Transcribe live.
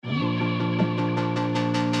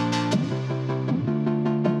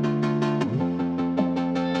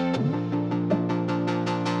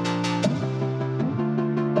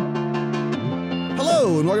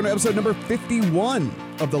Hello, and welcome to episode number 51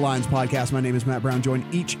 of the Lines Podcast. My name is Matt Brown,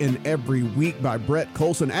 joined each and every week by Brett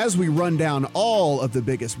Colson as we run down all of the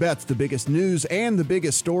biggest bets, the biggest news, and the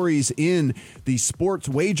biggest stories in the sports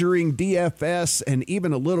wagering, DFS, and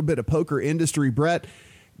even a little bit of poker industry. Brett,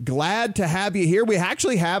 glad to have you here. We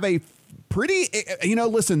actually have a pretty,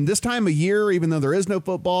 listen, this time of year, even though there is no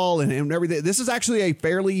football and everything, this is actually a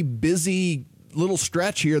fairly busy little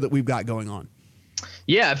stretch here that we've got going on.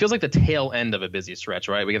 Yeah, it feels like the tail end of a busy stretch,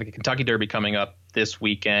 right? We got the Kentucky Derby coming up this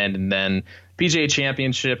weekend, and then PGA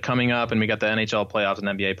Championship coming up, and we got the NHL playoffs and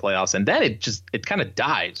NBA playoffs, and then it kind of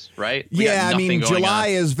dies, right? I mean, July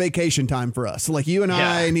is vacation time for us. Like you and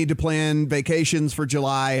I need to plan vacations for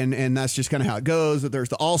July, and that's just kind of how it goes. There's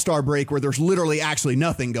the All-Star break where there's literally actually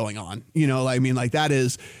nothing going on. That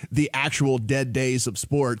is the actual dead days of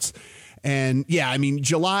sports. And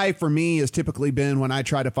July for me has typically been when I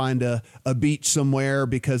try to find a beach somewhere,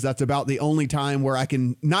 because that's about the only time where I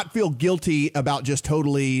can not feel guilty about just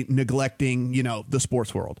totally neglecting, the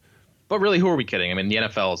sports world. But really, who are we kidding? I mean, the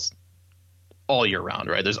NFL's all year round,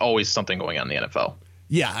 right? There's always something going on in the NFL.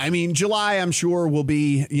 Yeah, I mean, July, I'm sure will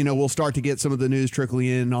be, we'll start to get some of the news trickling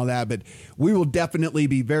in and all that, but we will definitely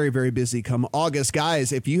be very, very busy come August.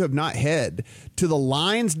 Guys, if you have not head to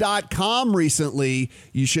thelines.com recently,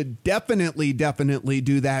 you should definitely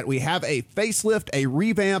do that. We have a facelift, a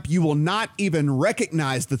revamp. You will not even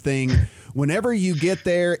recognize the thing. Whenever you get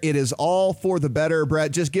there, it is all for the better.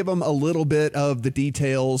 Brett, just give them a little bit of the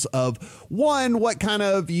details of, one, what kind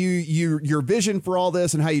of your vision for all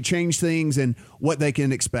this and how you change things and what they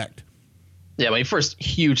can expect. Yeah, first,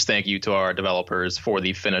 huge thank you to our developers for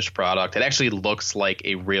the finished product. It actually looks like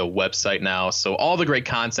a real website now. So all the great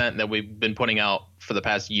content that we've been putting out for the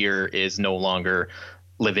past year is no longer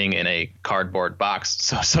living in a cardboard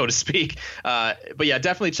box, so to speak. But yeah,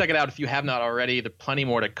 definitely check it out if you have not already. There's plenty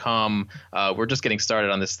more to come. We're just getting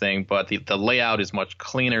started on this thing, but the layout is much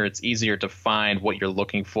cleaner. It's easier to find what you're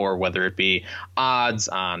looking for, whether it be odds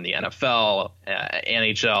on the NFL,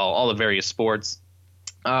 NHL, all the various sports.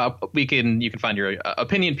 You can find your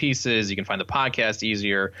opinion pieces. You can find the podcast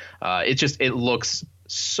easier. It looks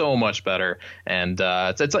so much better, and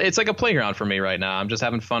it's like a playground for me right now. I'm just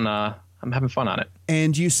having fun. I'm having fun on it.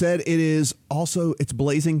 And you said it's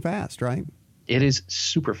blazing fast, right? It is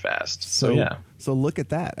super fast. So yeah. So look at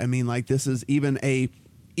that. I mean, this is even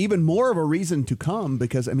more of a reason to come,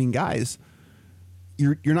 because guys,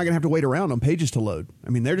 you're not going to have to wait around on pages to load.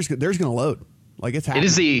 I mean, they're just going to load. Like it's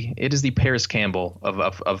happening. It is the Paris Campbell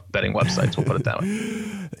of betting websites. We'll put it that way.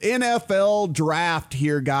 NFL draft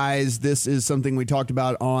here, guys. This is something we talked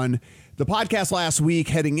about on the podcast last week.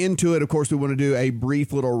 Heading into it, of course, we want to do a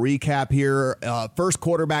brief little recap here. First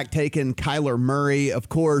quarterback taken, Kyler Murray. Of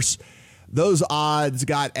course, those odds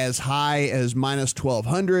got as high as minus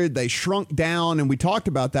 1,200. They shrunk down, and we talked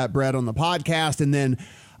about that, Brett, on the podcast. And then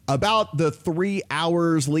about the 3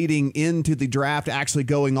 hours leading into the draft actually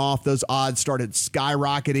going off, those odds started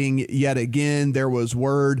skyrocketing yet again. There was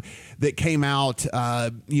word that came out,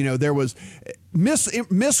 there was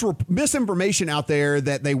misinformation out there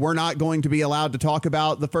that they were not going to be allowed to talk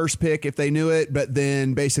about the first pick if they knew it. But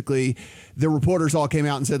then basically the reporters all came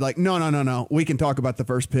out and said, no, we can talk about the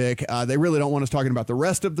first pick. They really don't want us talking about the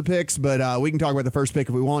rest of the picks, but we can talk about the first pick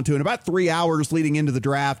if we want to. And about 3 hours leading into the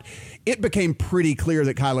draft, it became pretty clear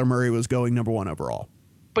that Kyler Murray was going number one overall.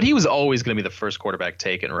 But he was always going to be the first quarterback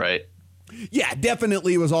taken, right? Yeah,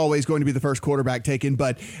 definitely was always going to be the first quarterback taken,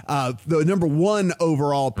 but the number one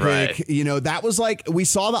overall pick, right, that was we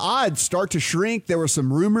saw the odds start to shrink. There were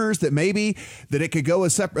some rumors that maybe that it could go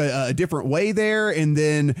a different way there. And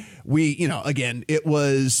then again, it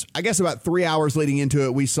was, I guess, about 3 hours leading into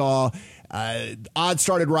it, we saw odds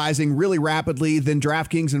started rising really rapidly. Then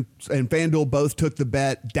DraftKings and FanDuel both took the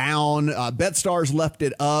bet down. BetStars left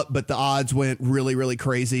it up, but the odds went really, really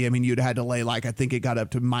crazy. I mean, you'd had to lay I think it got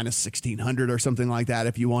up to minus 1,600 or something like that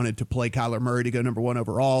if you wanted to play Kyler Murray to go number one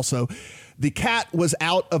overall. So the cat was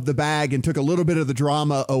out of the bag and took a little bit of the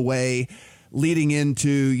drama away leading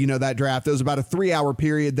into, that draft. There was about a 3 hour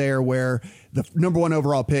period there where the number one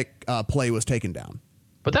overall pick play was taken down.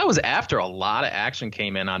 But that was after a lot of action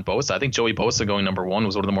came in on Bosa. I think Joey Bosa going number one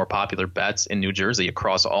was one of the more popular bets in New Jersey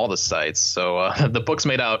across all the sites. So the books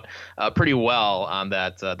made out pretty well on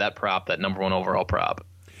that prop, that number one overall prop.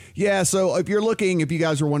 Yeah, so if you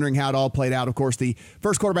guys were wondering how it all played out, of course, the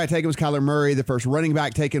first quarterback taken was Kyler Murray. The first running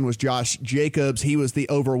back taken was Josh Jacobs. He was the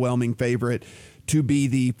overwhelming favorite to be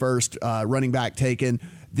the first running back taken.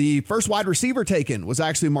 The first wide receiver taken was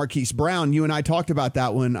actually Marquise Brown. You and I talked about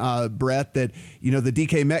that one, Brett, that, the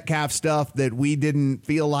DK Metcalf stuff, that we didn't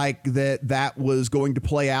feel like that was going to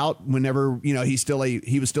play out whenever,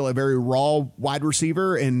 he was still a very raw wide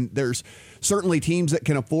receiver. And there's certainly teams that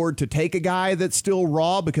can afford to take a guy that's still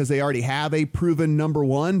raw because they already have a proven number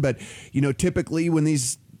one. But, typically when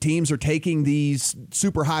these teams are taking these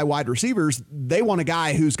super high wide receivers, they want a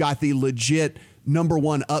guy who's got the legit number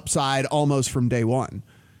one upside almost from day one.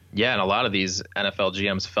 Yeah, and a lot of these NFL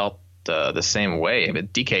GMs felt the same way. I mean,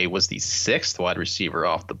 DK was the 6th wide receiver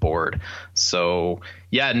off the board. So,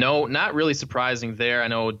 yeah, no, not really surprising there. I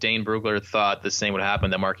know Dane Brugler thought the same would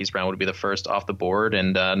happen, that Marquise Brown would be the first off the board.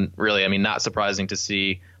 And really, I mean, not surprising to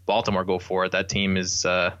see Baltimore go for it. That team is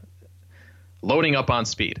loading up on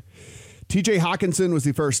speed. TJ Hawkinson was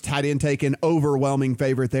the first tight end taken, overwhelming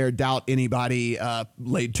favorite there. Doubt anybody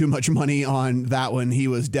laid too much money on that one. He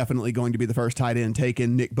was definitely going to be the first tight end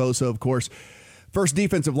taken. Nick Bosa, of course, first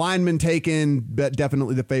defensive lineman taken, but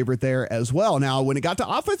definitely the favorite there as well. Now, when it got to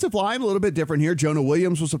offensive line, a little bit different here. Jonah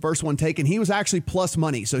Williams was the first one taken. He was actually plus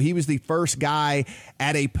money. So he was the first guy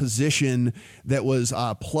at a position that was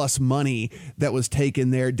plus money that was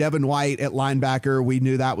taken there. Devin White at linebacker, we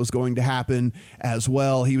knew that was going to happen as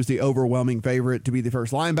well. He was the overwhelming favorite to be the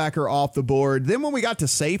first linebacker off the board. Then when we got to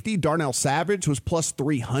safety, Darnell Savage was plus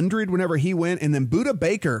 300 whenever he went. And then Budda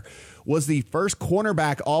Baker was the first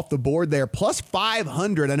cornerback off the board there, plus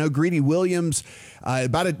 500. I know Greedy Williams,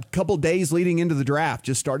 about a couple days leading into the draft,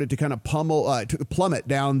 just started to kind of plummet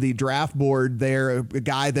down the draft board there. A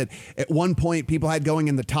guy that at one point people had going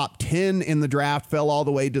in the top 10 in the draft, fell all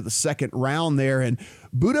the way to the second round there. And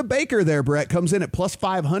Budda Baker there, Brett, comes in at plus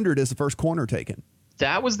 500 as the first corner taken.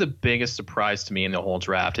 That was the biggest surprise to me in the whole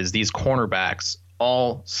draft, is these cornerbacks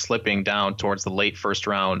all slipping down towards the late first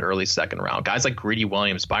round, early second round. Guys like Greedy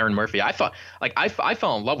Williams, Byron Murphy. I thought, I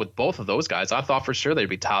fell in love with both of those guys. I thought for sure they'd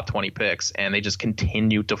be top 20 picks, and they just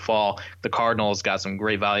continued to fall. The Cardinals got some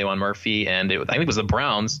great value on Murphy, and I think it was the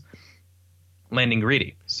Browns landing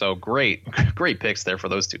Greedy. So great picks there for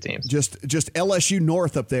those two teams. Just LSU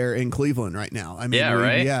North up there in Cleveland right now. I mean, yeah,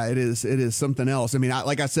 right. Yeah, it is something else. I mean,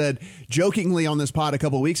 like I said jokingly on this pod a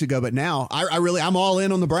couple of weeks ago, but now I'm all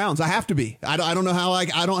in on the Browns. I have to be. I don't know how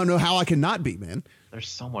I can not be, man. They're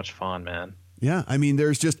so much fun, man. Yeah, I mean,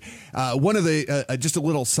 there's just one of the just a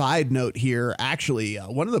little side note here. Actually,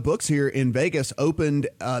 one of the books here in Vegas opened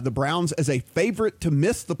the Browns as a favorite to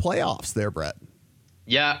miss the playoffs there, Brett.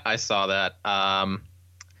 Yeah, I saw that. I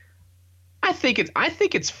think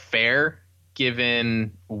it's fair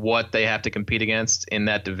given what they have to compete against in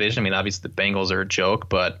that division. I mean, obviously the Bengals are a joke,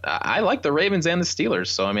 but I like the Ravens and the Steelers.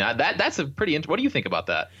 So I mean, that's a pretty. What do you think about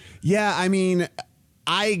that? Yeah, I mean,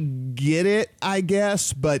 I get it, I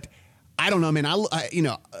guess, but I don't know. I mean,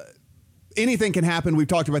 anything can happen. We've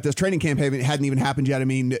talked about this. Training camp hadn't even happened yet. I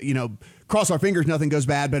mean, cross our fingers, nothing goes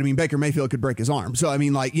bad. But I mean, Baker Mayfield could break his arm. So I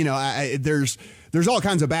mean, there's all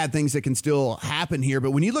kinds of bad things that can still happen here.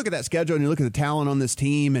 But when you look at that schedule and you look at the talent on this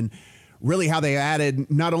team and really how they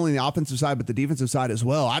added not only the offensive side but the defensive side as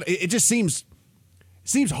well, it just seems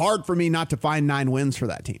hard for me not to find 9 wins for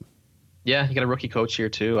that team. Yeah, you got a rookie coach here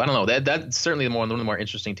too. I don't know. That's certainly one of the more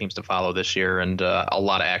interesting teams to follow this year, and a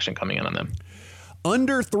lot of action coming in on them.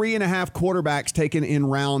 Under 3.5 quarterbacks taken in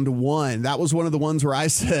round 1. That was one of the ones where I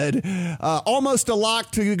said almost a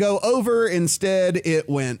lock to go over. Instead, it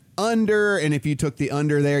went under. And if you took the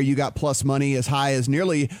under there, you got plus money as high as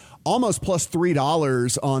nearly almost plus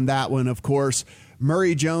 $3 on that one. Of course,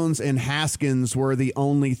 Murray Jones and Haskins were the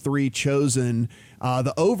only 3 chosen.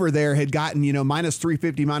 The over there had gotten, minus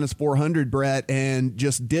 350, minus 400, Brett, and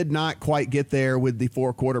just did not quite get there with the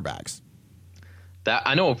 4 quarterbacks. That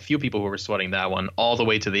I know a few people who were sweating that one all the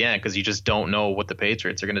way to the end because you just don't know what the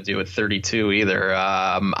Patriots are going to do at 32 either.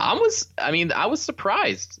 I was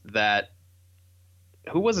surprised that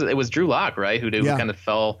who was it? It was Drew Lock, right? Who kind of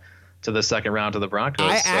fell to the second round to the Broncos.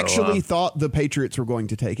 I actually thought the Patriots were going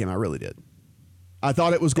to take him. I really did. I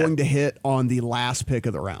thought it was going to hit on the last pick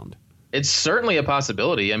of the round. It's certainly a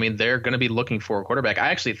possibility. I mean, they're going to be looking for a quarterback. I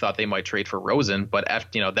actually thought they might trade for Rosen, but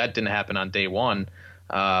after, that didn't happen on day one.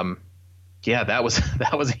 Yeah, that was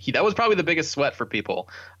probably the biggest sweat for people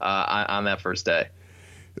on that first day.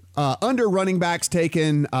 Under running backs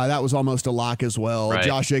taken, that was almost a lock as well. Right.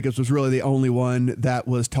 Josh Jacobs was really the only one that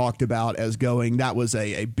was talked about as going. That was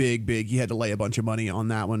a big, you had to lay a bunch of money on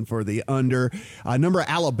that one for the under. A number of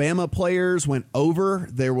Alabama players went over.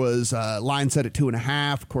 There was line set at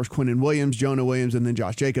 2.5. Of course, Quinnen Williams, Jonah Williams, and then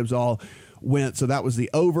Josh Jacobs all went. So that was the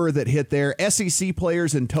over that hit there. SEC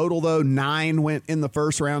players in total, though, 9 went in the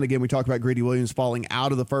first round. Again, we talked about Greedy Williams falling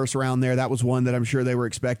out of the first round there. That was one that I'm sure they were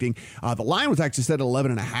expecting. The line was actually set at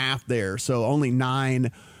 11.5 there, so only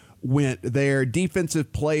 9 went there.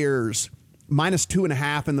 Defensive players, minus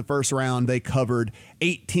 2.5 in the first round. They covered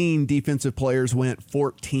 18 defensive players went,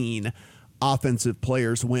 14 offensive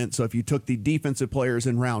players went. So if you took the defensive players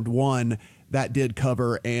in round 1, that did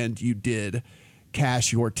cover, and you did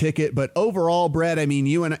cash your ticket. But overall, Brett, I mean,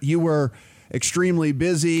 you were extremely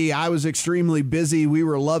busy. I was extremely busy. We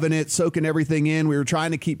were loving it, soaking everything in. We were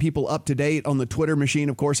trying to keep people up to date on the Twitter machine.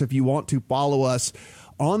 Of course, if you want to follow us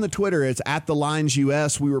on the Twitter, it's at the Lines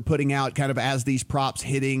US. We were putting out kind of as these props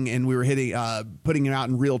hitting, and we were putting it out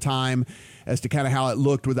in real time as to kind of how it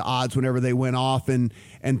looked with the odds whenever they went off and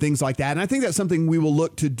things like that. And I think that's something we will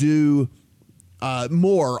look to do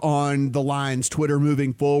more on the Lines Twitter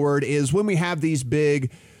moving forward, is when we have these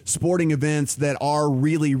big sporting events that are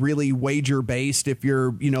really, really wager based. If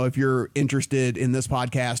you're interested in this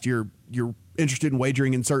podcast, you're interested in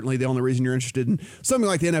wagering, and certainly the only reason you're interested in something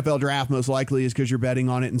like the NFL draft most likely is because you're betting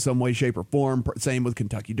on it in some way, shape, or form. Same with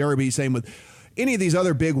Kentucky Derby, same with any of these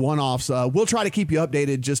other big one-offs. We'll try to keep you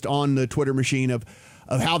updated just on the Twitter machine of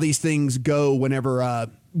how these things go whenever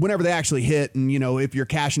they actually hit, and if you're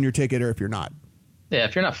cashing your ticket or if you're not. Yeah,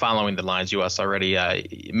 if you're not following the Lines US already,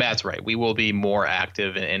 Matt's right. We will be more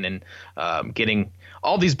active in getting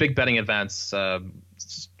all these big betting events,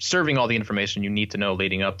 serving all the information you need to know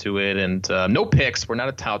leading up to it. And no picks. We're not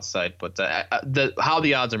a tout site, but how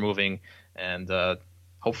the odds are moving, and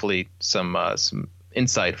hopefully some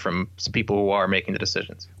insight from some people who are making the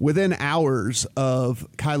decisions. Within hours of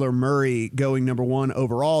Kyler Murray going number 1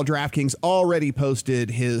 overall, DraftKings already posted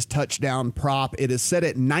his touchdown prop. It is set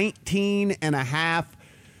at 19.5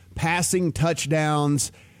 passing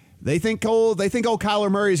touchdowns. They think old Kyler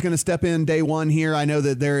Murray is going to step in day 1 here. I know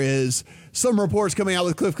that there is some reports coming out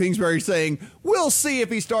with Cliff Kingsbury saying we'll see if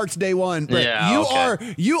he starts day 1. But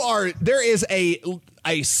there is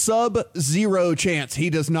a sub-zero chance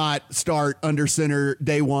he does not start under center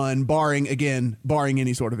day 1, barring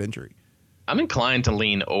any sort of injury. I'm inclined to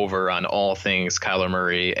lean over on all things Kyler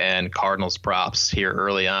Murray and Cardinals props here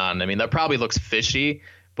early on. I mean, that probably looks fishy,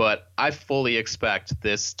 but I fully expect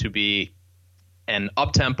this to be an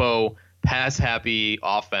up-tempo, pass-happy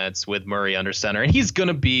offense with Murray under center, and he's going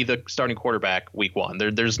to be the starting quarterback week 1.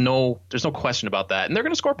 There's no question about that, and they're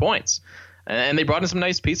going to score points. And they brought in some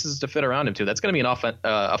nice pieces to fit around him, too. That's going to be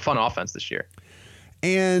a fun offense this year.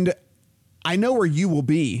 And I know where you will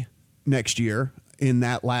be next year in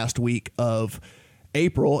that last week of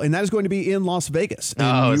April, and that is going to be in Las Vegas.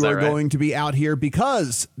 And you are going to be out here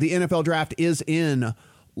because the NFL draft is in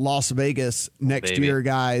Las Vegas next year,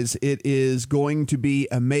 guys. It is going to be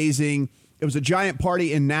amazing. It was a giant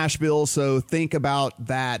party in Nashville, so think about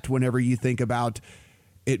that whenever you think about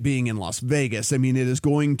it being in Las Vegas. I mean, it is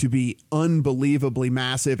going to be unbelievably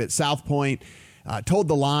massive. At South Point, told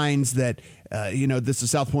the Lines that, this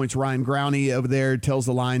is South Point's Ryan Growney over there, tells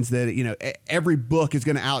the Lines that, every book is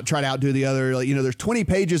going to try to outdo the other. There's 20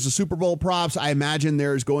 pages of Super Bowl props. I imagine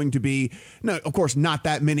there's going to be, no, of course, not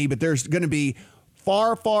that many, but there's going to be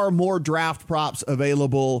far, far more draft props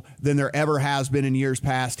available than there ever has been in years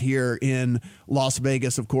past here in Las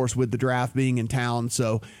Vegas, of course, with the draft being in town.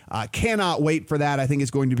 So cannot wait for that. I think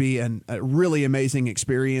it's going to be a really amazing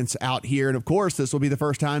experience out here. And, of course, this will be the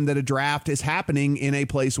first time that a draft is happening in a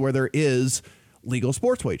place where there is legal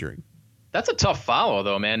sports wagering. That's a tough follow,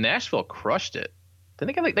 though, man. Nashville crushed it.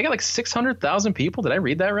 They got like 600,000 people. Did I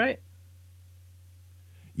read that right?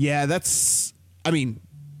 Yeah,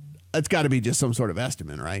 it's got to be just some sort of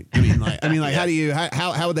estimate, right? I mean, yeah.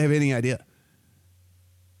 How would they have any idea?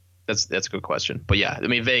 That's a good question. But yeah, I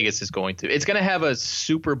mean, Vegas is going to have a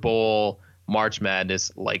Super Bowl March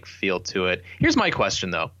Madness like feel to it. Here's my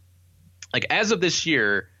question though. Like, as of this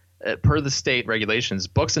year, per the state regulations,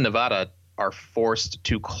 books in Nevada are forced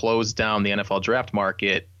to close down the NFL draft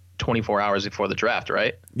market 24 hours before the draft,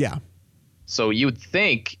 right? Yeah. So you would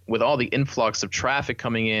think with all the influx of traffic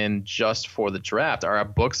coming in just for the draft, are our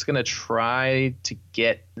books going to try to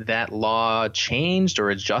get that law changed or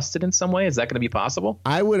adjusted in some way? Is that going to be possible?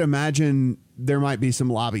 I would imagine there might be some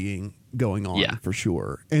lobbying going on for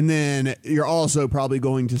sure. And then you're also probably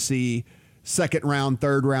going to see second round,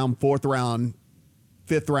 third round, fourth round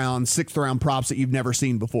fifth round, sixth round props that you've never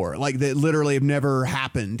seen before, like that literally have never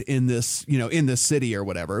happened in this, in this city or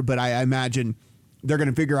whatever. But I imagine they're going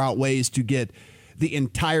to figure out ways to get the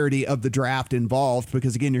entirety of the draft involved,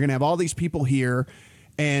 because again, you're going to have all these people here.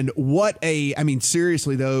 And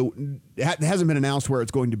seriously though, it hasn't been announced where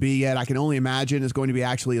it's going to be yet. I can only imagine it's going to be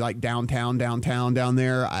actually like downtown down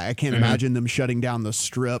there. I can't imagine them shutting down the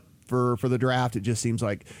strip for the draft. It just seems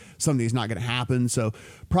like something's not going to happen. So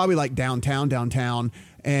probably like downtown.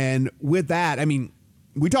 And with that, I mean,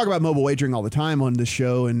 we talk about mobile wagering all the time on this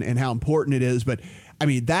show and how important it is. But I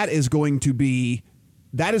mean, that is going to be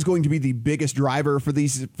the biggest driver for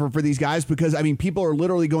these guys, because I mean, people are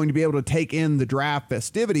literally going to be able to take in the draft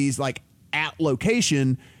festivities like at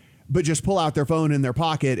location, but just pull out their phone in their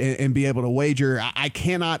pocket and be able to wager. I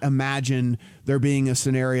cannot imagine there being a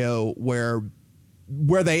scenario where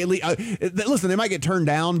they listen, they might get turned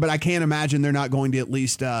down, but I can't imagine they're not going to at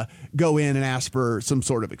least go in and ask for some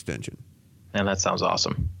sort of extension. And that sounds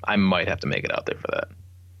awesome. I might have to make it out there for that.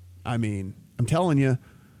 I mean, I'm telling you,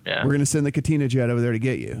 we're going to send the Katina jet over there to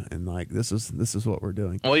get you. And like, this is what we're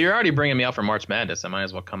doing. Well, you're already bringing me out for March Madness. I might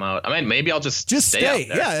as well come out. I mean, maybe I'll just stay out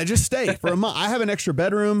there. Yeah, just stay for a month. I have an extra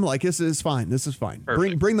bedroom. Like, this is fine.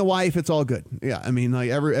 Bring the wife. It's all good. Yeah. I mean, like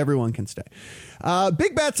everyone can stay.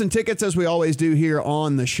 Big bets and tickets, as we always do here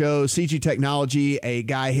on the show. CG Technology, a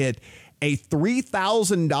guy hit a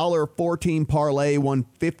 $3,000 14 parlay, won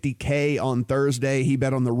 $50K on Thursday. He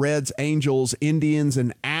bet on the Reds, Angels, Indians,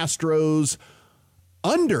 and Astros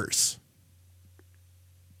unders.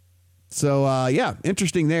 So,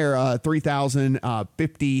 interesting there.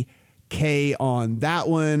 3,050K on that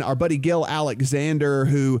one. Our buddy Gil Alexander,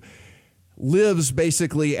 who lives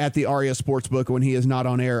basically at the Aria Sportsbook when he is not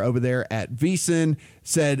on air over there at VSiN,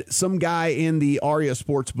 said some guy in the Aria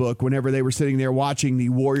Sportsbook, whenever they were sitting there watching the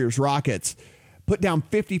Warriors Rockets, put down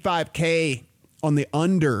 $55K on the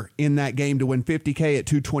under in that game to win $50K at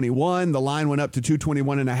 221. The line went up to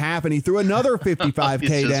 221.5, and he threw another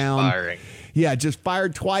 $55K down. Firing. Yeah, just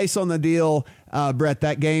fired twice on the deal. Brett,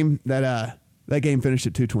 that game finished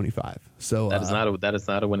at 225. So that is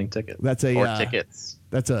not a winning ticket. That's a tickets.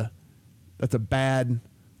 That's a bad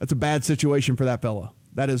situation for that fella.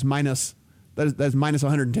 That is minus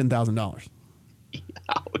 $110,000.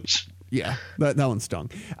 Ouch. Yeah, that one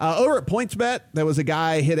stung. Over at PointsBet, there was a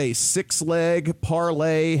guy hit a 6-leg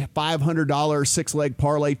parlay, $500 6-leg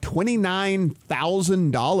parlay,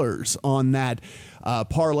 $29,000 on that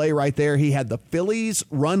parlay right there. He had the Phillies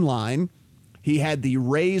run line. He had the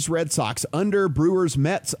Rays Red Sox under, Brewers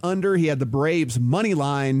Mets under. He had the Braves money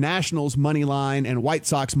line, Nationals money line, and White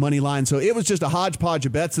Sox money line. So it was just a hodgepodge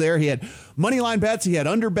of bets there. He had money line bets, he had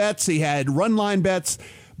under bets, he had run line bets,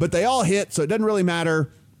 but they all hit, so it doesn't really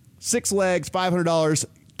matter. 6 legs, $500,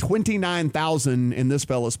 $29,000 in this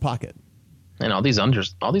fella's pocket. And all these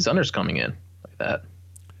unders coming in like that.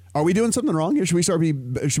 Are we doing something wrong here? Should we start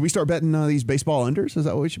betting these baseball unders? Is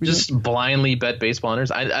that what we should be just doing? Blindly bet baseball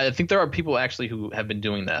unders? I think there are people actually who have been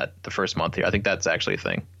doing that the first month here. I think that's actually a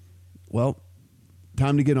thing. Well,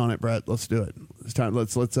 time to get on it, Brett. Let's do it. It's time.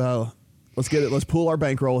 Let's get it. Let's pull our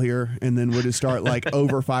bankroll here, and then we'll just start like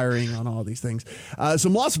overfiring on all these things.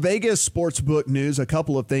 Some Las Vegas sportsbook news. A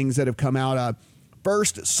couple of things that have come out.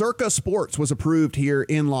 First, Circa Sports was approved here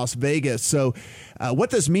in Las Vegas. So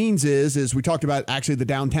what this means is we talked about actually the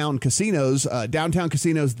downtown casinos.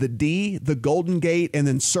 The D, the Golden Gate, and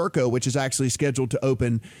then Circa, which is actually scheduled to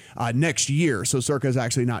open next year. So Circa is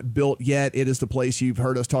actually not built yet. It is the place you've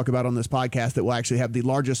heard us talk about on this podcast that will actually have the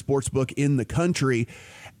largest sports book in the country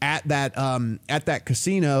at that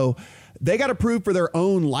casino. They got approved for their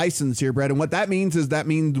own license here, Brett. And what that means is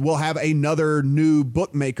we'll have another new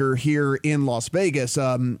bookmaker here in Las Vegas.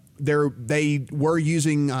 They were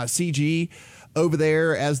using CG over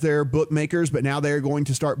there as their bookmakers, but now they're going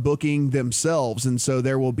to start booking themselves. And so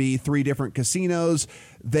there will be 3 different casinos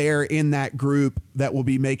there in that group that will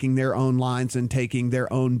be making their own lines and taking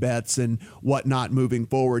their own bets and whatnot moving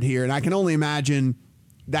forward here. And I can only imagine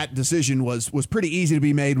that decision was pretty easy to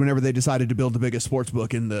be made whenever they decided to build the biggest sports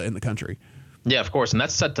book in the country. Yeah, of course. And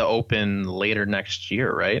that's set to open later next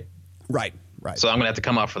year, right? Right. So I'm gonna have to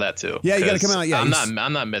come out for that too. Yeah, you got to come out. Yeah,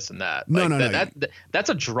 I'm not missing that. No. That's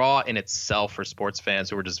a draw in itself for sports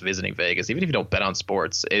fans who are just visiting Vegas. Even if you don't bet on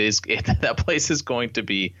sports, that place is going to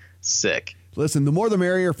be sick. Listen, the more the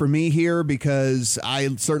merrier for me here, because I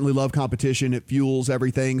certainly love competition. It fuels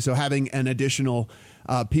everything. So having an additional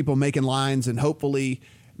people making lines and hopefully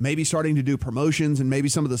maybe starting to do promotions and maybe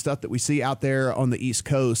some of the stuff that we see out there on the East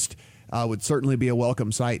Coast would certainly be a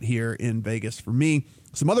welcome sight here in Vegas for me.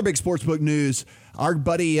 Some other big sportsbook news. Our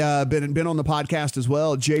buddy been on the podcast as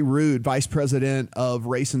well. Jay Rude, Vice President of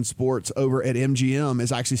Racing Sports over at MGM,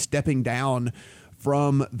 is actually stepping down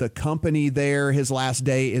from the company there. His last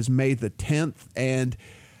day is May the 10th. And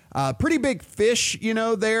pretty big fish,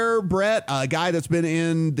 there, Brett. A guy that's been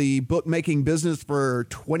in the bookmaking business for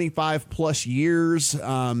 25 plus years.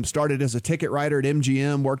 Started as a ticket writer at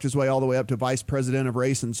MGM, worked his way all the way up to Vice President of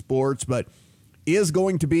Racing Sports, but is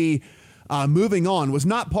going to be moving on. Was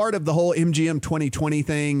not part of the whole MGM 2020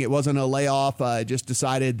 thing. It wasn't a layoff. Just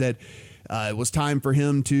decided that it was time for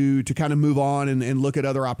him to kind of move on and look at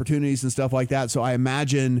other opportunities and stuff like that. So I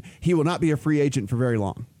imagine he will not be a free agent for very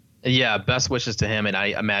long. Yeah, best wishes to him, and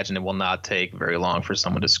I imagine it will not take very long for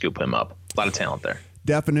someone to scoop him up. A lot of talent there.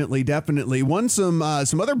 Definitely. Some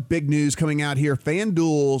other big news coming out here.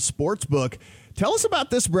 FanDuel Sportsbook. Tell us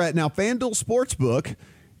about this, Brett. Now, FanDuel Sportsbook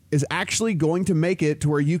is actually going to make it to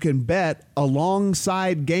where you can bet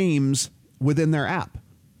alongside games within their app.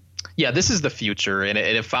 Yeah, this is the future, and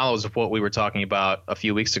it follows what we were talking about a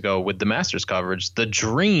few weeks ago with the Masters coverage. The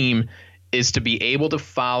dream is to be able to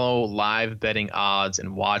follow live betting odds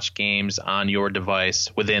and watch games on your device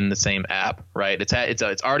within the same app, right?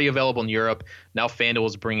 It's already available in Europe. Now FanDuel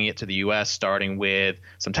is bringing it to the U.S., starting with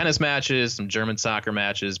some tennis matches, some German soccer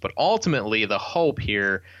matches. But ultimately, the hope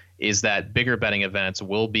here is that bigger betting events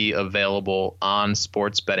will be available on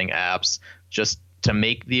sports betting apps just to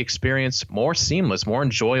make the experience more seamless, more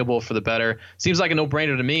enjoyable for the bettor. Seems like a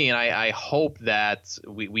no-brainer to me, and I hope that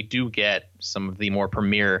we do get some of the more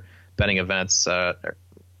premier betting events to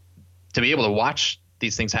be able to watch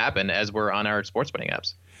these things happen as we're on our sports betting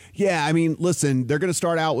apps. Yeah, I mean, listen, they're going to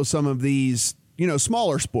start out with some of these,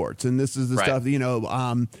 smaller sports, and this is the stuff,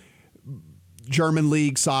 German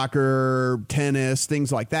league soccer, tennis,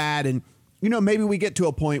 things like that. And, maybe we get to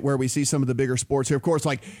a point where we see some of the bigger sports here. Of course,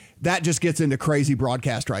 like that just gets into crazy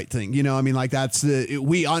broadcast right thing. That's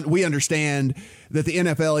we understand that the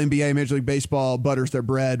NFL, NBA, Major League Baseball butters their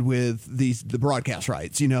bread with the broadcast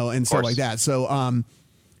rights, and stuff like that. So,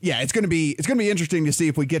 it's going to be interesting to see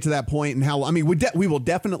if we get to that point and how. I mean, we will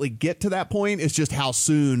definitely get to that point. It's just how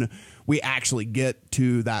soon we actually get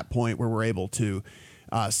to that point where we're able to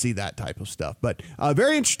see that type of stuff. But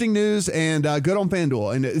very interesting news, and good on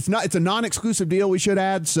FanDuel. And it's a non-exclusive deal, we should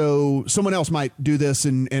add, so someone else might do this,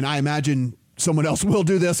 and I imagine someone else will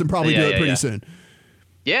do this and probably do it pretty soon.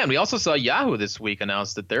 Yeah, and we also saw Yahoo this week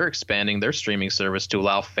announce that they're expanding their streaming service to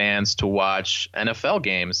allow fans to watch NFL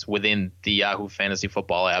games within the Yahoo Fantasy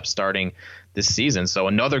Football app starting this season. So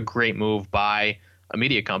another great move by a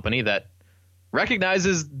media company that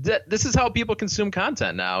recognizes that this is how people consume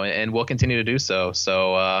content now and will continue to do so.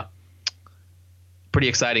 So pretty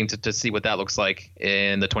exciting to see what that looks like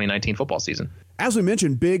in the 2019 football season. As we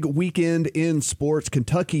mentioned, big weekend in sports.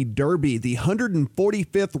 Kentucky Derby, the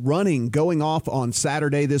 145th running going off on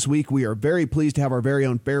Saturday this week. We are very pleased to have our very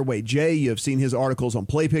own Fairway Jay. You have seen his articles on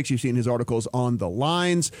PlayPicks. You've seen his articles on the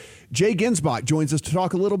lines. Jay Ginsbach joins us to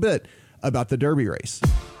talk a little bit about the Derby race.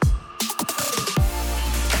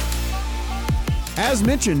 As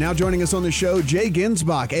mentioned, now joining us on the show, Jay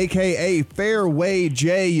Ginsbach, a.k.a. Fairway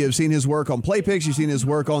Jay. You've seen his work on PlayPicks. You've seen his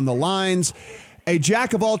work on the lines. A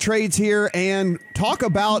jack of all trades here, and talk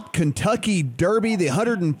about Kentucky Derby, the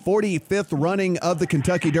 145th running of the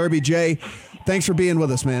Kentucky Derby. Jay, thanks for being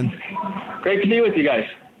with us, man. Great to be with you guys.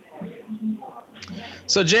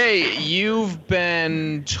 So, Jay, you've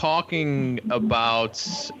been talking about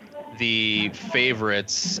the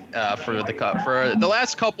favorites for the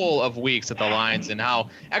last couple of weeks at the lines, and how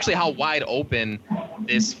wide open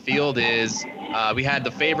this field is. We had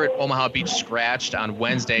the favorite Omaha Beach scratched on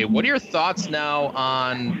Wednesday. What are your thoughts now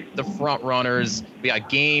on the front runners? We got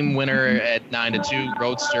Game Winner at 9-2,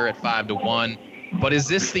 Roadster at 5-1. But is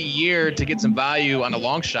this the year to get some value on a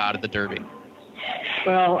long shot at the Derby?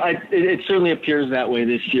 Well, it certainly appears that way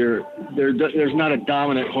this year. There's not a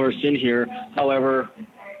dominant horse in here. However,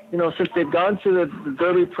 since they've gone to the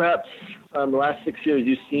Derby preps the last 6 years,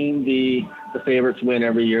 you've seen the favorites win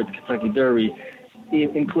every year at the Kentucky Derby,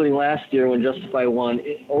 including last year when Justify won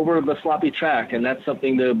over the sloppy track, and that's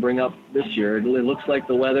something to bring up this year. It looks like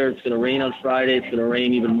the weather, it's going to rain on Friday, it's going to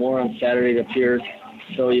rain even more on Saturday, it appears.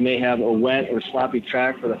 So you may have a wet or sloppy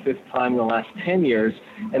track for the fifth time in the last 10 years,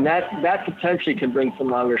 and that potentially can bring some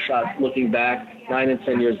longer shots. Looking back 9 and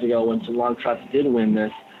 10 years ago when some long shots did win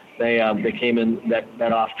this, they came in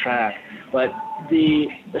that off track. But the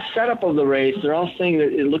setup of the race, they're all saying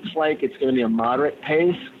that it looks like it's going to be a moderate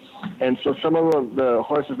pace. And so some of the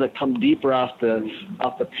horses that come deeper off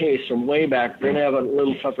the pace from way back, they're going to have a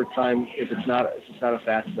little tougher time if it's not a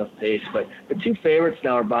fast enough pace. But the two favorites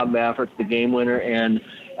now are Bob Baffert's the game winner and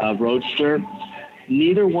Roadster.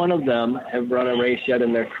 Neither one of them have run a race yet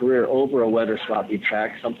in their career over a wet or sloppy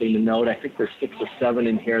track, something to note. I think there's 6 or 7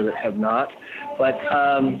 in here that have not. But,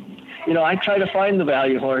 I try to find the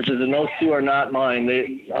value horses, and those two are not mine.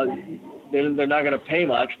 They're not going to pay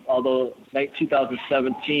much, although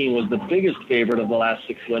 2017 was the biggest favorite of the last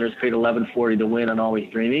 6 winners, paid $11.40 to win on Always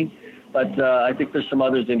Dreaming. But I think there's some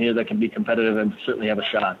others in here that can be competitive and certainly have a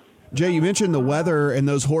shot. Jay, you mentioned the weather and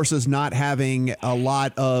those horses not having a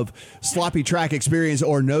lot of sloppy track experience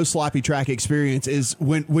or no sloppy track experience. Is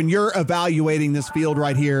when you're evaluating this field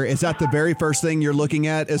right here, is that the very first thing you're looking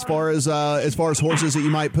at as far as horses that you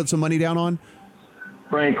might put some money down on?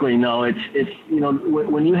 Frankly, no. It's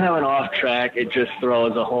when you have an off track, it just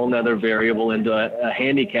throws a whole nother variable into a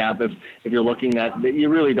handicap if you're looking at that you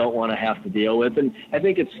really don't want to have to deal with. And I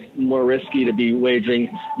think it's more risky to be wagering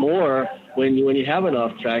more when you have an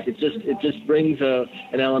off track. It just brings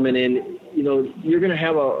an element in. You're going to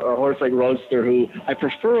have a horse like Roadster, who I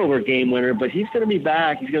prefer over Game Winner, but he's going to be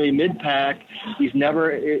back. He's going to be mid-pack. He's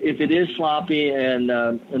never, if it is sloppy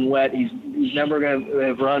and wet, he's never going to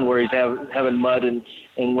have run where he's having mud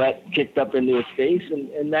and wet kicked up into his face,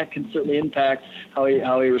 and that can certainly impact how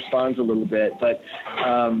he responds a little bit. But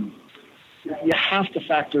you have to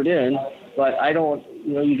factor it in. But I don't,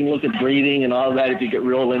 you can look at breeding and all of that if you get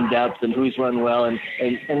real in depth and who's run well.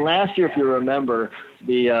 And last year, if you remember,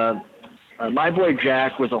 My Boy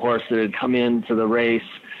Jack was a horse that had come into the race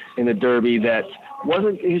in the Derby that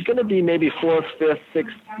he's going to be maybe 4th, 5th,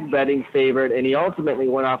 6th betting favorite, and he ultimately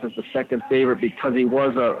went off as the 2nd favorite because he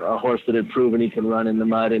was a horse that had proven he can run in the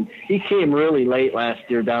mud. And he came really late last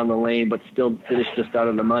year down the lane, but still finished just out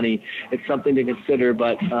of the money. It's something to consider,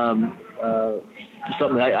 but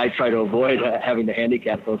something I try to avoid having to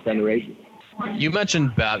handicap those kind of races. You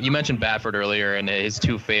mentioned Baffert earlier and his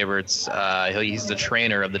 2 favorites. He's the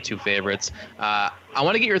trainer of the 2 favorites. I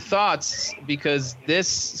want to get your thoughts because this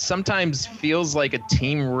sometimes feels like a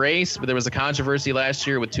team race, but there was a controversy last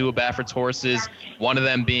year with 2 of Baffert's horses, one of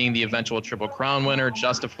them being the eventual Triple Crown winner,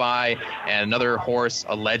 Justify, and another horse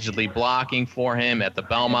allegedly blocking for him at the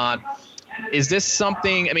Belmont. Is this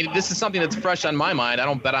something, this is something that's fresh on my mind. I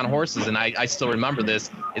don't bet on horses, and I still remember this.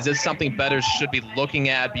 Is this something bettors should be looking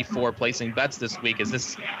at before placing bets this week? Is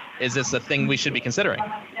this a thing we should be considering?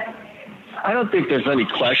 I don't think there's any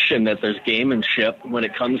question that there's gamemanship when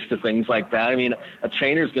it comes to things like that. A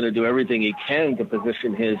trainer's going to do everything he can to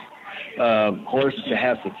position his horse to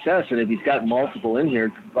have success, and if he's got multiple in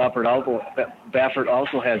here, Baffert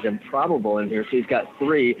also has improbable in here, so he's got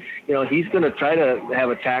 3. He's going to try to have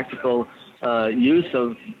a tactical use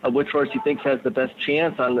of which horse he thinks has the best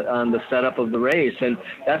chance on the setup of the race, and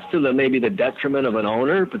that's to maybe the detriment of an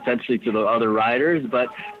owner, potentially to the other riders. But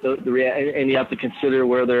and you have to consider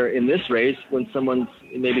where they're in this race when someone's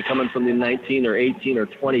maybe coming from the 19 or 18 or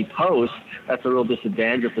 20 post. That's a real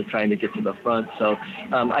disadvantage if they're trying to get to the front. So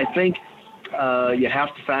I think you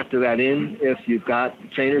have to factor that in if you've got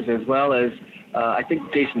trainers, as well as I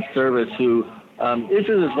think Jason Service, who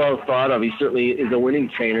isn't as well thought of. He certainly is a winning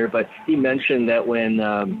trainer, but he mentioned that when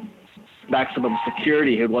Maximum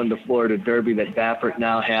Security had won the Florida Derby, that Baffert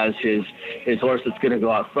now has his horse that's going to go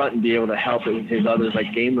out front and be able to help his others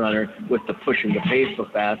like Game Runner with the pushing the pace so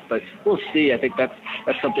fast. But we'll see. I think that's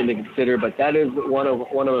something to consider. But that is one of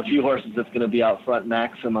a few horses that's going to be out front,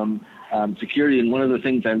 Maximum Security. And one of the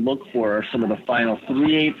things I look for are some of the final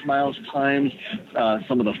 3/8 miles times,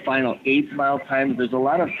 some of the final 1/8 mile times. There's a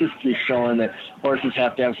lot of history showing that horses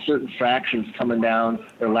have to have certain fractions coming down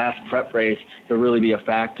their last prep race to really be a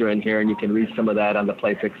factor in here, and you can read some of that on the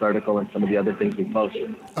PlayFix article and some of the other things we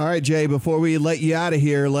posted. All right, Jay, before we let you out of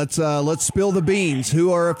here, let's spill the beans.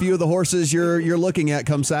 Who are a few of the horses you're looking at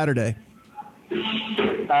come Saturday?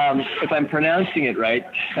 If I'm pronouncing it right,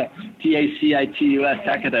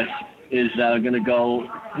 Tacitus is going to go.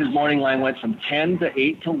 His morning line went from 10 to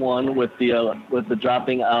 8 to 1 with the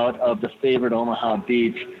dropping out of the favorite Omaha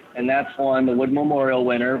Beach, and that's won the Wood Memorial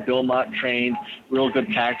winner. Bill Mott trained, real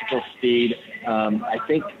good tactical speed. I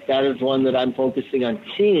think that is one that I'm focusing on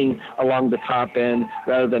keying along the top end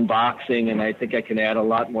rather than boxing, and I think I can add a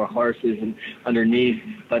lot more horses underneath.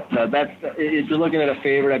 But that's, if you're looking at a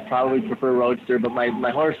favorite, I'd probably prefer Roadster, but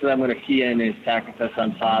my horse that I'm going to key in is Tacitus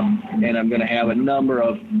on top, and I'm going to have a number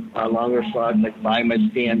of longer slots like By My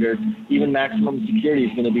Standards. Even Maximum Security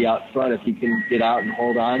is going to be out front if he can get out and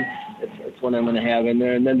hold on. It's one I'm going to have in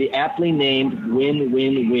there. And then the aptly named Win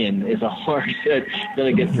Win Win is a horse that's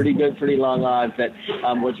going to get pretty long odds. That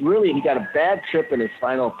he got a bad trip in his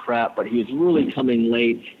final prep, but he was really coming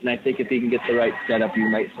late. And I think if he can get the right setup, you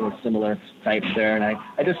might see similar types there. And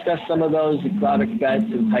I discussed some of those exotic bets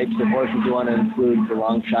and types of horses you want to include for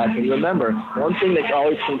long shots. And remember, one thing that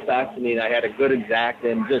always comes back to me, and I had a good exact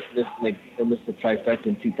and just missed the trifecta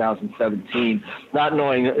in 2017, not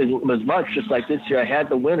knowing as much, just like this year. I had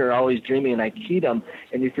the winner, Always Dreaming, and I keyed him.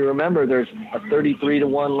 And if you remember, there's a 33-1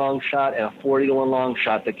 long shot and a 40-1 long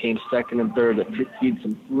shot that came second and third that keyed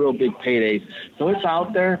some real big paydays. So it's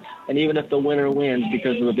out there, and even if the winner wins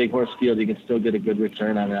because of the big horse field, you can still get a good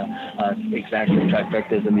return on exactly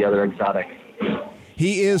trifectas and the other exotic.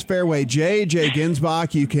 He is Fairway Jay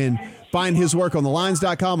Ginsbach. You can find his work on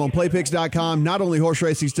thelines.com, on playpicks.com, not only horse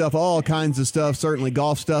racing stuff, all kinds of stuff, certainly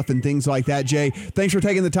golf stuff and things like that. Jay, thanks for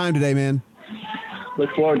taking the time today, man. Look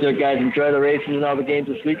forward to it, guys. Enjoy the races and all the games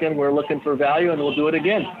this weekend. We're looking for value, and we'll do it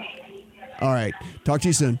again. All right. Talk to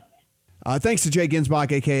you soon. Thanks to Jay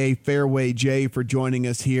Ginsbach, a.k.a. Fairway Jay, for joining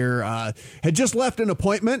us here. Had just left an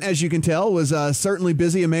appointment, as you can tell, was certainly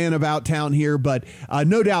busy, a man about town here, but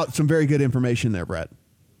no doubt some very good information there, Brett.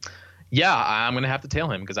 Yeah, I'm going to have to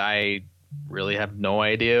tail him because I really have no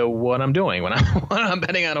idea what I'm doing when I'm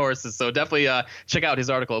betting on horses. So definitely check out his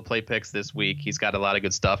article at Play Picks this week. He's got a lot of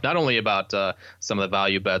good stuff, not only about some of the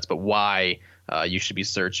value bets, but why you should be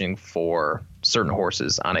searching for certain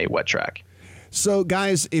horses on a wet track. So,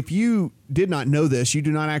 guys, if you did not know this, you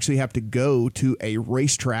do not actually have to go to a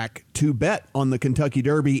racetrack to bet on the Kentucky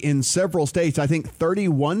Derby in several states. I think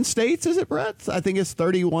 31 states, is it, Brett? I think it's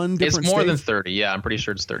 31 different states. It's more than 30. Yeah, I'm pretty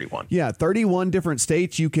sure it's 31. Yeah, 31 different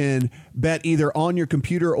states. You can bet either on your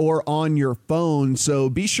computer or on your phone. So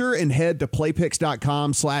be sure and head to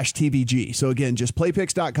playpicks.com/TVG. So, again, just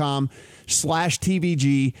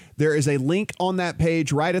playpicks.com/TVG. There is a link on that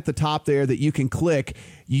page right at the top there that you can click.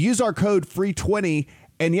 You use our code FREE20,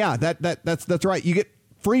 and yeah, that's right. You get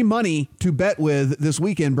free money to bet with this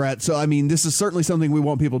weekend, Brett. So, I mean, this is certainly something we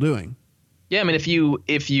want people doing. Yeah, I mean, if you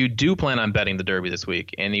do plan on betting the Derby this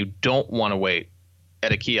week and you don't want to wait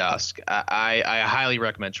at a kiosk, I highly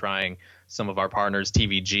recommend trying some of our partners,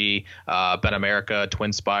 TVG, Bet America,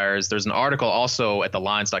 Twin Spires. There's an article also at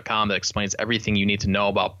thelines.com that explains everything you need to know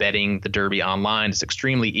about betting the Derby online. It's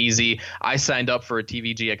extremely easy. I signed up for a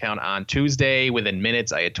TVG account on Tuesday. Within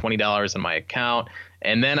minutes, I had $20 in my account.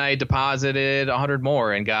 And then I deposited $100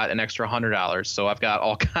 more and got an extra $100. So I've got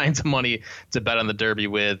all kinds of money to bet on the Derby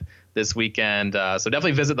with this weekend. So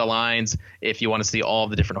definitely visit the Lines if you want to see all of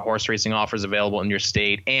the different horse racing offers available in your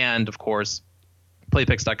state. And, of course,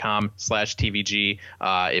 playpicks.com/TVG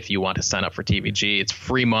if you want to sign up for TVG. It's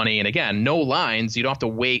free money. And again, no lines. You don't have to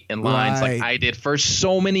wait in lines like I did for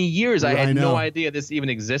so many years. I had no idea this even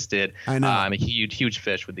existed. I know. I'm a huge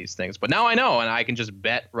fish with these things. But now I know, and I can just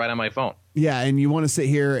bet right on my phone. Yeah, and you want to sit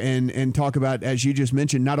here and talk about, as you just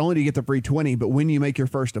mentioned, not only do you get the free 20, but when you make your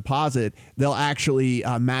first deposit, they'll actually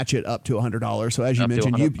match it up to $100. So as you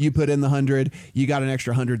mentioned, you put in the 100, you got an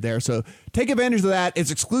extra 100 there. So take advantage of that. It's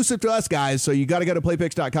exclusive to us, guys. So you got to go to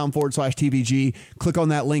playpicks.com/TVG, click on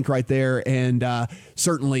that link right there, and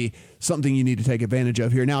certainly something you need to take advantage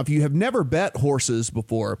of here. Now, if you have never bet horses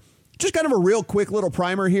before, just kind of a real quick little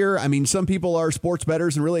primer here. I mean, some people are sports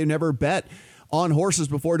bettors and really have never bet on horses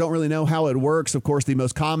before, don't really know how it works. Of course, the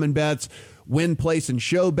most common bets, win, place, and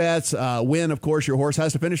show bets. Win, of course, your horse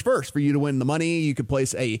has to finish first for you to win the money. You could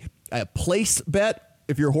place a place bet.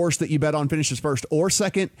 If your horse that you bet on finishes first or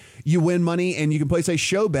second, you win money. And you can place a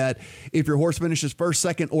show bet. If your horse finishes first,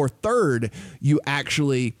 second, or third, you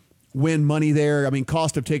actually win money there. I mean,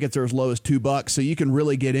 cost of tickets are as low as $2, so you can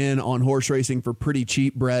really get in on horse racing for pretty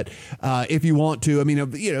cheap, Brett, if you want to. I mean,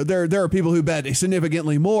 you know, there are people who bet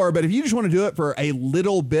significantly more, but if you just want to do it for a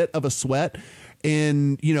little bit of a sweat,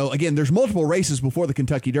 and, you know, again, there's multiple races before the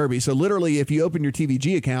Kentucky Derby, so literally if you open your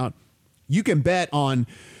TVG account, you can bet on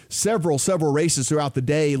several races throughout the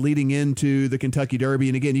day leading into the Kentucky Derby,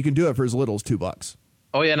 and again, you can do it for as little as $2.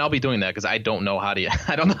 Oh yeah, and I'll be doing that because I don't know how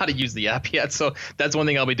to use the app yet. So that's one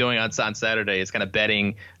thing I'll be doing on Saturday is kind of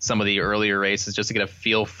betting some of the earlier races just to get a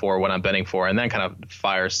feel for what I'm betting for, and then kind of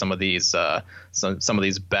fire some of these some of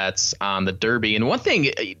these bets on the Derby. And one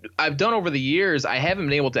thing I've done over the years, I haven't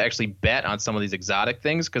been able to actually bet on some of these exotic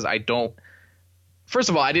things because I don't first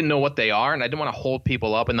of all, I didn't know what they are, and I didn't want to hold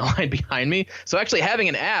people up in the line behind me. So actually having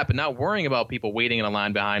an app and not worrying about people waiting in a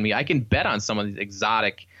line behind me, I can bet on some of these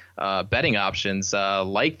exotic betting options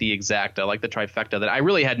like the Exacta, like the Trifecta, that I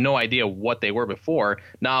really had no idea what they were before.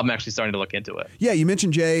 Now I'm actually starting to look into it. Yeah, you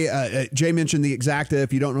mentioned Jay. Jay mentioned the Exacta.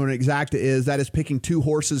 If you don't know what an Exacta is, that is picking two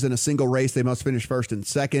horses in a single race. They must finish first and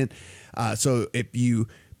second. So if you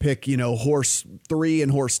pick, horse 3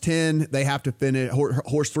 and horse 10, they have to finish.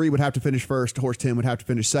 Horse 3 would have to finish first. Horse 10 would have to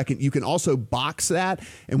finish second. You can also box that.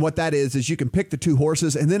 And what that is you can pick the two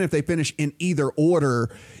horses. And then if they finish in either order,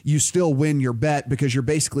 you still win your bet because you're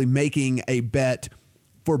basically making a bet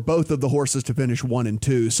for both of the horses to finish 1 and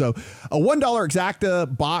 2. So a $1 Exacta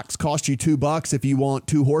box costs you $2 if you want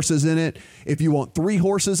 2 horses in it. If you want 3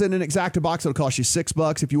 horses in an Exacta box, it'll cost you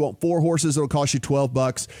 $6. If you want 4 horses, it'll cost you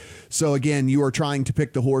 $12. So again, you are trying to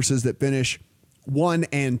pick the horses that finish 1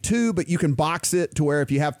 and 2, but you can box it to where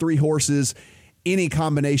if you have 3 horses, any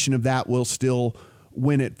combination of that will still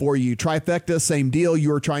win it for you. Trifecta, same deal.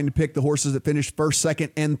 You are trying to pick the horses that finish first,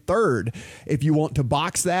 second, and third. If you want to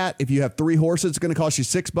box that, if you have 3 horses, it's going to cost you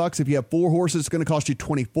 $6. If you have 4 horses, it's going to cost you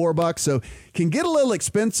 $24. So can get a little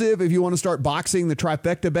expensive if you want to start boxing the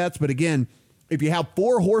Trifecta bets. But again, if you have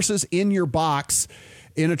 4 horses in your box,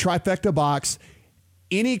 in a Trifecta box,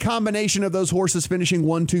 any combination of those horses finishing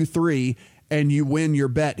 1, 2, 3, and you win your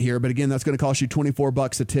bet here. But again, that's going to cost you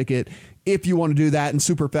 $24 a ticket if you want to do that. And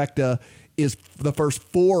Superfecta is the first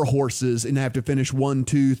 4 horses and have to finish 1,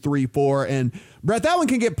 2, 3, 4. And Brett, that one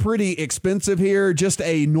can get pretty expensive here. Just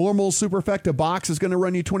a normal Superfecta box is going to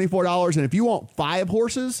run you $24. And if you want 5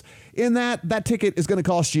 horses in that ticket is going to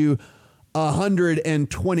cost you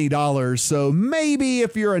 $120. So maybe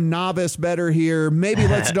if you're a novice bettor here, maybe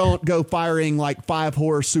let's don't go firing like 5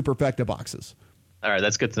 horse Superfecta boxes. All right,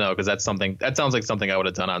 that's good to know because that sounds like something I would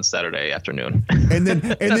have done on Saturday afternoon. And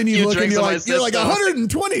then you look and you're like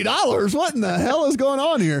 $120. What in the hell is going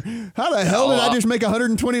on here? How the hell did I just make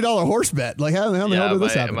 $120 horse bet? Like how the hell did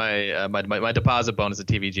this happen? My deposit bonus at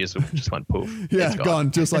TVG just went poof. Yeah,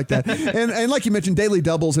 gone just like that. and like you mentioned, daily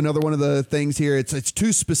doubles, another one of the things here. It's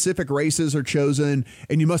 2 specific races are chosen,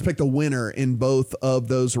 and you must pick the winner in both of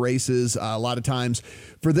those races. A lot of times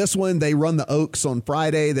for this one, they run the Oaks on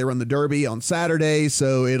Friday, they run the Derby on Saturday.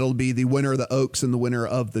 So it'll be the winner of the Oaks and the winner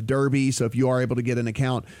of the Derby. So if you are able to get an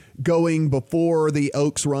account going before the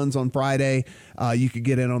Oaks runs on Friday, you could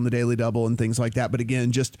get in on the daily double and things like that. But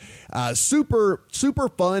again, just super, super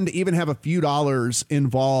fun to even have a few dollars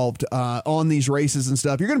involved on these races and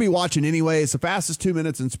stuff. You're going to be watching anyway. It's the fastest 2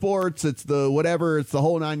 minutes in sports. It's the whatever. It's the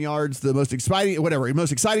whole 9 yards. The most exciting,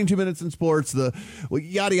 most exciting 2 minutes in sports. The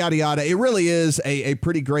yada, yada, yada. It really is a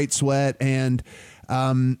pretty great sweat. And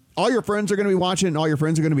all your friends are going to be watching and all your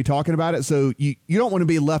friends are going to be talking about it. So you don't want to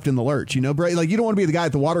be left in the lurch, Brady, like you don't want to be the guy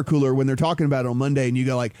at the water cooler when they're talking about it on Monday and you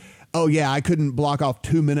go like, oh yeah, I couldn't block off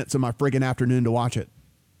 2 minutes of my friggin' afternoon to watch it.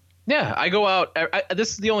 Yeah, I go out.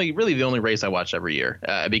 This is the only race I watch every year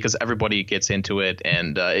because everybody gets into it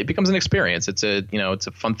and it becomes an experience. It's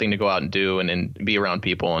a fun thing to go out and do and be around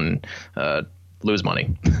people and, lose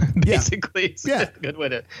money basically. Yeah. Good way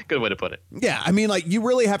to put it. Yeah. I mean, like you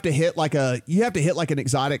really have to hit like an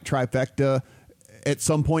exotic Trifecta at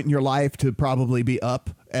some point in your life to probably be up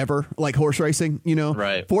ever, like horse racing,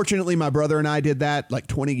 Right. Fortunately, my brother and I did that like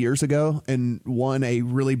 20 years ago and won a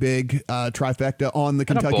really big Trifecta on the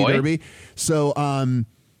Kentucky Derby. So I'm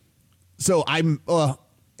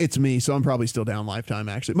it's me, so I'm probably still down lifetime.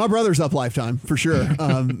 Actually, my brother's up lifetime for sure.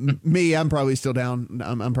 Me, I'm probably still down.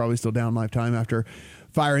 I'm probably still down lifetime after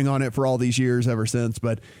firing on it for all these years ever since.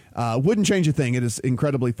 But wouldn't change a thing. It is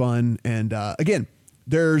incredibly fun. And again,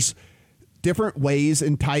 there's different ways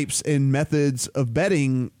and types and methods of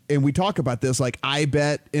betting. And we talk about this. Like I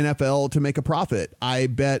bet NFL to make a profit. I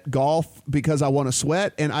bet golf because I want to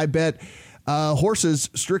sweat, and I bet horses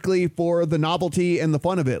strictly for the novelty and the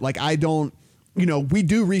fun of it. Like I don't. We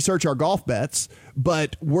do research our golf bets,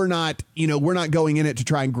 but we're not going in it to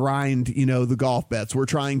try and grind, the golf bets. We're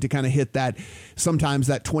trying to kind of hit that sometimes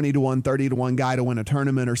that 20-1, 30-1 guy to win a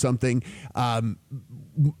tournament or something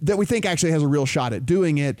that we think actually has a real shot at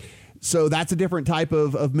doing it. So that's a different type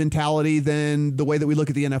of mentality than the way that we look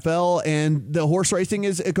at the NFL, and the horse racing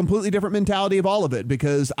is a completely different mentality of all of it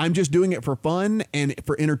because I'm just doing it for fun and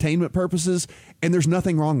for entertainment purposes. And there's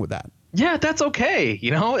nothing wrong with that. Yeah, that's okay.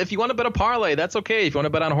 If you want to bet a parlay, that's okay. If you want to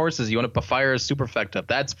bet on horses, you want to fire a Superfecta,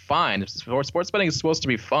 that's fine. Sports betting is supposed to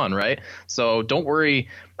be fun, right? So don't worry.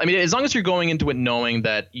 I mean, as long as you're going into it knowing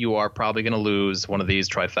that you are probably going to lose one of these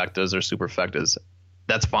Trifectas or Superfectas,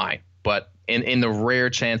 that's fine. But in the rare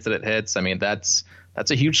chance that it hits, I mean, that's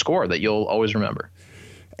a huge score that you'll always remember.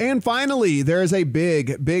 And finally, there is a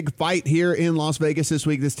big fight here in Las Vegas this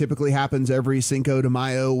week. This typically happens every Cinco de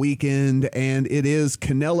Mayo weekend, and it is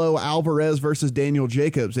Canelo Alvarez versus Daniel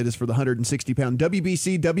Jacobs. It is for the 160-pound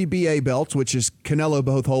WBC, WBA belts, which is Canelo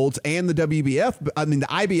both holds, and the the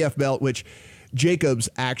IBF belt, which Jacobs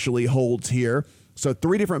actually holds here. So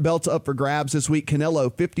 3 different belts up for grabs this week.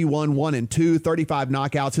 Canelo 51-1-2, 35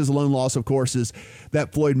 knockouts. His lone loss, of course, is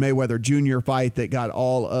that Floyd Mayweather Jr. fight that got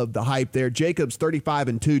all of the hype there. Jacobs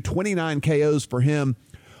 35-2, 29 KOs for him.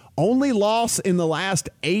 Only loss in the last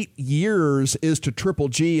 8 years is to Triple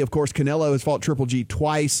G. Of course, Canelo has fought Triple G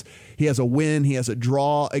twice. He has a win. He has a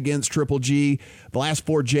draw against Triple G. The last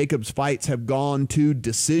 4 Jacobs fights have gone to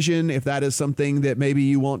decision, if that is something that maybe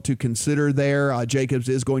you want to consider there. Jacobs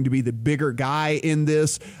is going to be the bigger guy in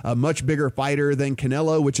this, a much bigger fighter than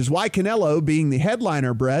Canelo, which is why Canelo, being the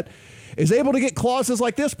headliner, Brett, is able to get clauses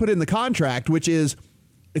like this put in the contract, which is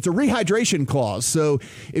it's a rehydration clause. So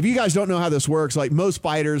if you guys don't know how this works, like most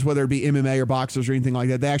fighters, whether it be MMA or boxers or anything like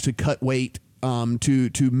that, they actually cut weight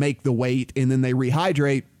to make the weight, and then they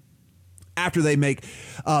rehydrate after they make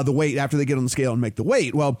the weight, after they get on the scale and make the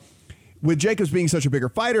weight. Well, with Jacobs being such a bigger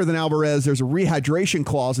fighter than Alvarez, there's a rehydration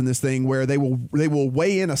clause in this thing where they will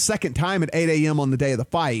weigh in a second time at 8 a.m. on the day of the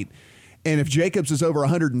fight. And if Jacobs is over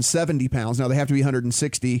 170 pounds, now they have to be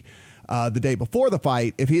 160 the day before the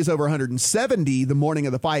fight. If he is over 170 the morning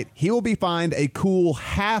of the fight, he will be fined a cool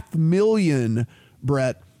 $500,000,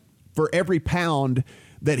 Brett, for every pound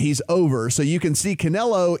that he's over. So you can see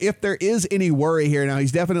Canelo, if there is any worry here, now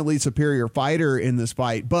he's definitely a superior fighter in this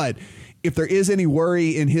fight, but if there is any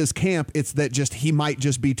worry in his camp, it's that just he might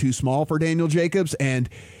just be too small for Daniel Jacobs, and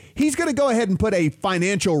he's going to go ahead and put a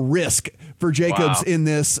financial risk for Jacobs in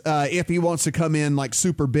this if he wants to come in like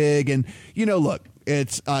super big. And, look,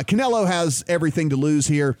 it's Canelo has everything to lose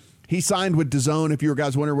here. He signed with DAZN. If you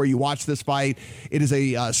guys wonder where you watch this fight, it is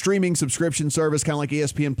a streaming subscription service, kind of like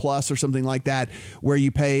ESPN Plus or something like that, where you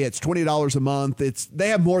pay. It's $20 a month. They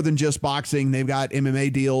have more than just boxing. They've got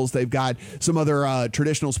MMA deals. They've got some other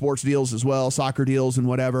traditional sports deals as well, soccer deals and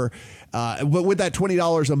whatever. But with that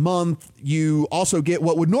 $20 a month, you also get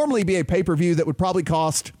what would normally be a pay-per-view that would probably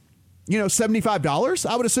cost, $75.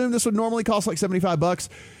 I would assume this would normally cost like $75.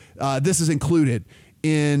 This is included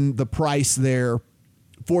in the price there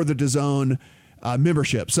for the DAZN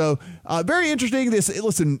membership. So very interesting.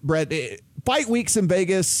 Listen, Brett, fight weeks in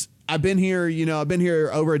Vegas, I've been here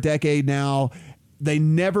over a decade now. They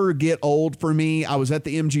never get old for me. I was at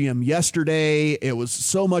the MGM yesterday. It was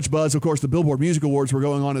so much buzz. Of course, the Billboard Music Awards were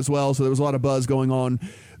going on as well, so there was a lot of buzz going on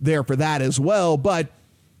there for that as well. But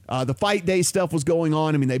the fight day stuff was going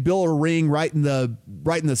on. I mean, they built a ring right in the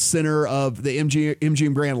center of the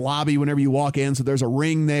MGM Grand lobby whenever you walk in. So there's a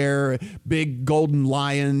ring there, big golden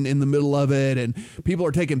lion in the middle of it, and people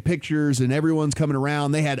are taking pictures and everyone's coming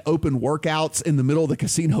around. They had open workouts in the middle of the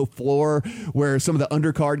casino floor where some of the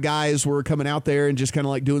undercard guys were coming out there and just kind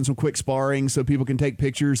of like doing some quick sparring so people can take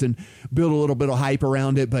pictures and build a little bit of hype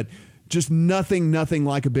around it. But just nothing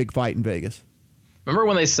like a big fight in Vegas. Remember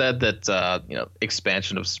when they said that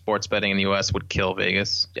expansion of sports betting in the U.S. would kill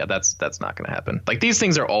Vegas? Yeah, that's not going to happen. Like, these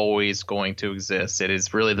things are always going to exist. It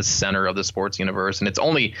is really the center of the sports universe, and it's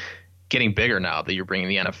only getting bigger now that you're bringing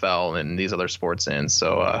the NFL and these other sports in.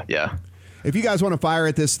 So, yeah. If you guys want to fire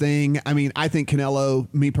at this thing, I mean, I think Canelo,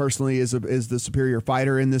 me personally, is the superior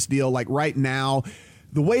fighter in this deal. Like right now,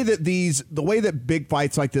 the way that big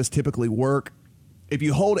fights like this typically work, if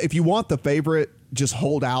you want the favorite, just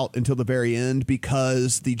hold out until the very end,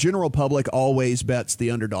 because the general public always bets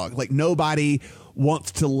the underdog. Like, nobody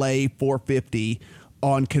wants to lay 450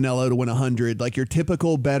 on Canelo to win 100. Like, your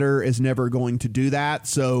typical bettor is never going to do that.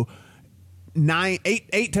 So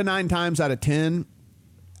 8 to 9 times out of 10,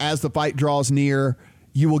 as the fight draws near,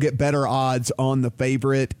 you will get better odds on the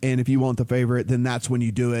favorite. And if you want the favorite, then that's when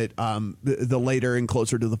you do it the later and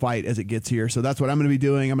closer to the fight as it gets here. So that's what I'm going to be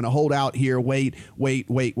doing. I'm going to hold out here, wait,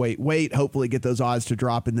 hopefully get those odds to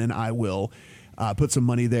drop, and then I will put some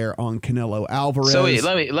money there on Canelo Alvarez. So wait,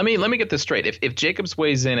 let me get this straight. If Jacobs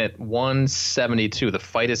weighs in at 172, the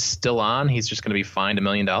fight is still on. He's just going to be fined $1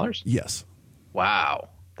 million? Yes. Wow.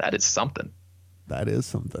 That is something. That is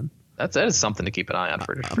something. That is something to keep an eye on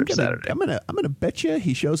for Saturday. I'm gonna bet you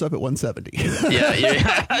he shows up at 170.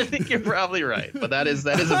 yeah, I think you're probably right. But that is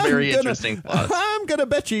a very interesting clause. I'm gonna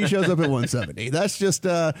bet you he shows up at 170. That's just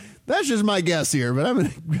my guess here, but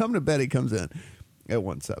I'm gonna bet he comes in at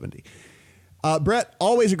 170. Brett,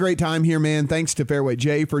 always a great time here, man. Thanks to Fairway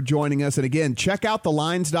J for joining us. And again, check out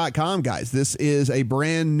thelines.com, guys. This is a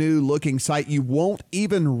brand new looking site. You won't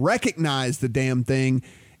even recognize the damn thing.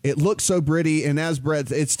 It looks so pretty, and as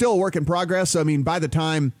Brett, it's still a work in progress. So, I mean, by the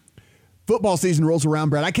time football season rolls around,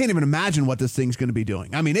 Brett, I can't even imagine what this thing's going to be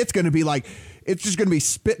doing. I mean, it's going to be like, it's just going to be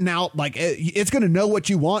spitting out, like it's going to know what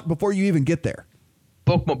you want before you even get there.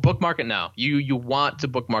 Bookmark it now. You want to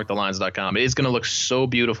bookmark thelines.com. It is going to look so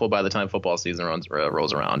beautiful by the time football season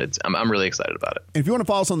rolls around. I'm really excited about it. And if you want to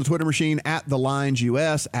follow us on the Twitter machine, at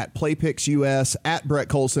TheLinesUS, at PlayPicksUS, at Brett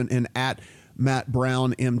Colson, and at Matt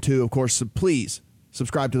Brown M2. Of course, please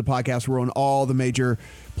subscribe to the podcast. We're on all the major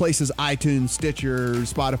places, iTunes, Stitcher,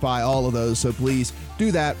 Spotify, all of those. So please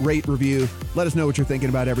do that, rate, review. Let us know what you're thinking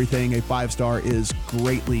about everything. A 5-star is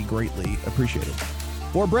greatly, greatly appreciated.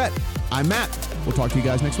 For Brett, I'm Matt. We'll talk to you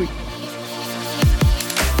guys next week.